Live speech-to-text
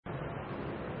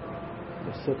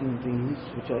There are certain things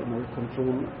which are in our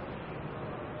control,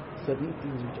 certain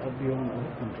things which are beyond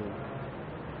our control.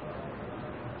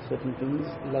 Certain things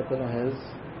Allah Ta'ala has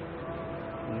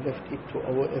left it to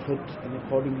our effort, and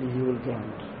accordingly He will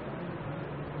grant.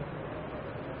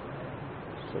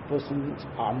 So a person's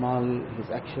a'mal,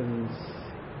 his actions,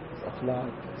 his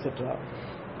akhlaq, etc.,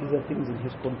 these are things in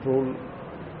his control.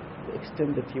 The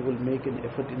extent that he will make an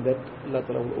effort in that, Allah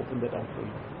Ta'ala will open that out for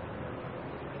him.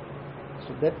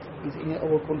 So that is in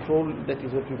our control. That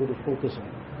is what we're going to focus on.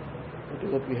 That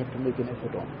is what we have to make an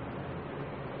effort on.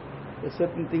 There are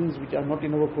certain things which are not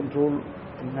in our control,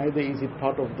 and neither is it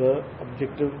part of the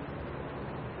objective,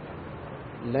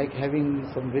 like having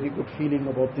some very good feeling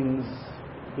about things,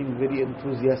 being very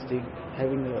enthusiastic,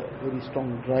 having a very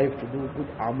strong drive to do good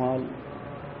amal.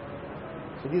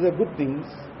 So these are good things,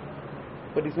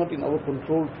 but it's not in our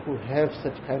control to have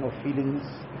such kind of feelings.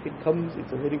 If it comes,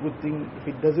 it's a very good thing. If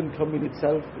it doesn't come in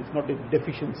itself, it's not a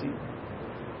deficiency.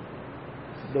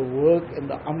 The work and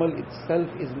the amal itself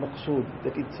is maqsood,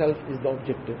 that itself is the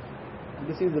objective. And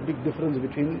this is the big difference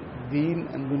between deen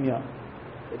and dunya.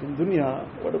 That in dunya,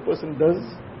 what a person does,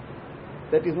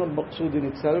 that is not maqsood in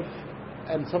itself,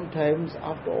 and sometimes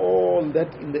after all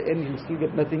that, in the end he'll still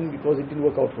get nothing because it didn't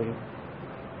work out for him.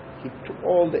 He took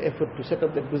all the effort to set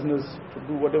up that business, to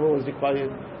do whatever was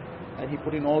required, and he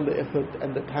put in all the effort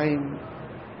and the time,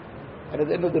 and at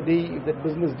the end of the day, if that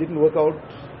business didn't work out,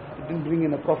 it didn't bring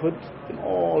in a profit, then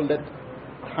all that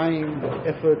time, that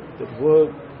effort, that work,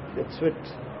 that sweat,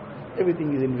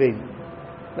 everything is in vain.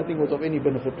 Nothing was of any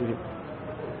benefit to him.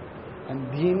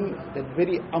 And deen, that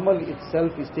very amal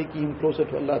itself is taking him closer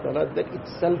to Allah Ta'ala. That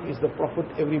itself is the profit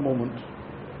every moment.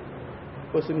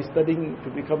 Person is studying to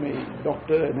become a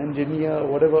doctor, an engineer,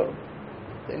 whatever.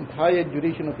 The entire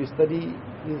duration of his study,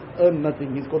 he's earned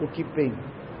nothing. He's got to keep paying,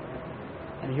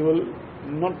 and he will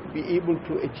not be able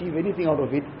to achieve anything out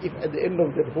of it if at the end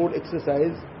of that whole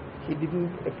exercise he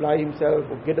didn't apply himself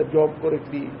or get a job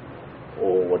correctly,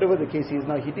 or whatever the case is.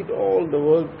 Now he did all the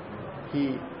work,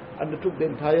 he undertook the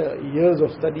entire years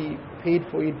of study, paid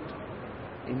for it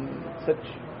in such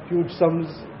huge sums,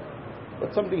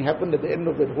 but something happened at the end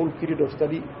of that whole period of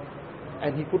study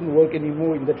and he couldn't work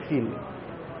anymore in that field.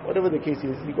 Whatever the case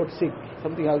is, he got sick,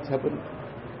 something else happened,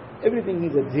 everything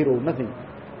is at zero, nothing.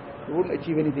 He won't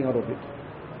achieve anything out of it.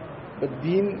 But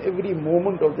deen, every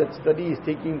moment of that study is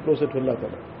taking him closer to Allah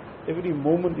Ta'ala. Every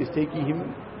moment is taking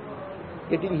him,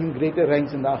 getting him greater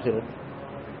ranks in the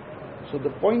akhirat. So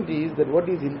the point is that what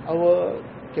is in our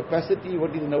capacity,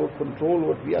 what is in our control,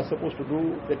 what we are supposed to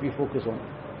do, that we focus on.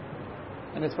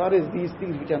 And as far as these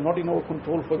things which are not in our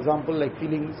control, for example, like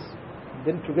feelings,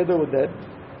 then together with that,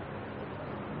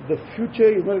 the future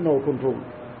is not in our control.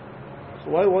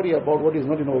 So why worry about what is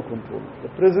not in our control? The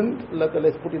present, Allah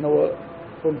Ta'ala has put in our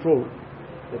control,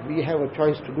 that we have a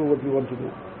choice to do what we want to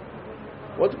do.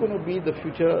 What's going to be the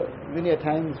future? Many a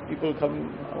times people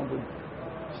come, I want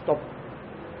to stop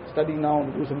studying now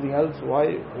and do something else.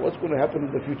 Why? What's going to happen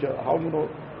in the future? How am I going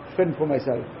to fend for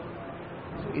myself?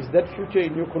 So is that future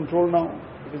in your control now?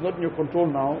 If it's not in your control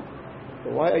now,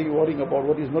 so why are you worrying about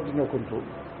what is not in your control?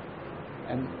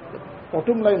 And the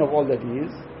bottom line of all that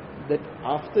is that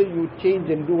after you change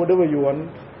and do whatever you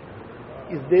want,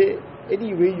 is there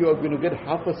any way you are going to get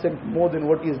 0.5% more than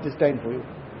what is destined for you?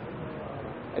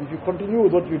 And if you continue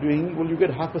with what you're doing, will you get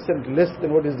 0.5% less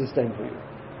than what is destined for you?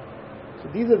 So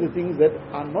these are the things that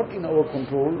are not in our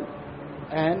control,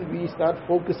 and we start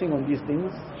focusing on these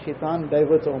things. Shaitan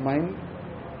diverts our mind.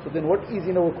 So then what is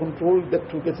in our control, that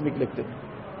too gets neglected.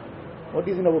 What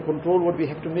is in our control, what we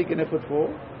have to make an effort for,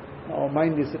 our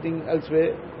mind is sitting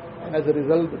elsewhere, and as a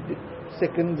result, the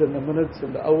seconds and the minutes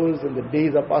and the hours and the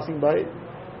days are passing by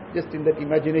just in that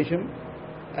imagination,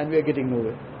 and we are getting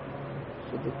nowhere.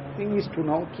 So the thing is to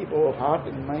now keep our heart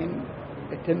and mind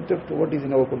attentive to what is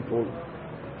in our control.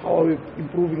 How are we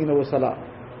improving in our salah?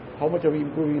 How much are we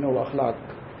improving in our akhlaq?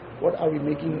 What are we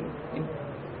making in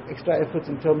extra efforts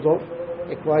in terms of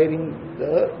acquiring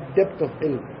the depth of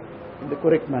ilm in the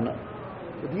correct manner?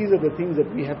 So these are the things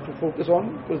that we have to focus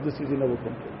on, because this is in our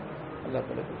control. Allah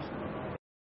Ta'ala.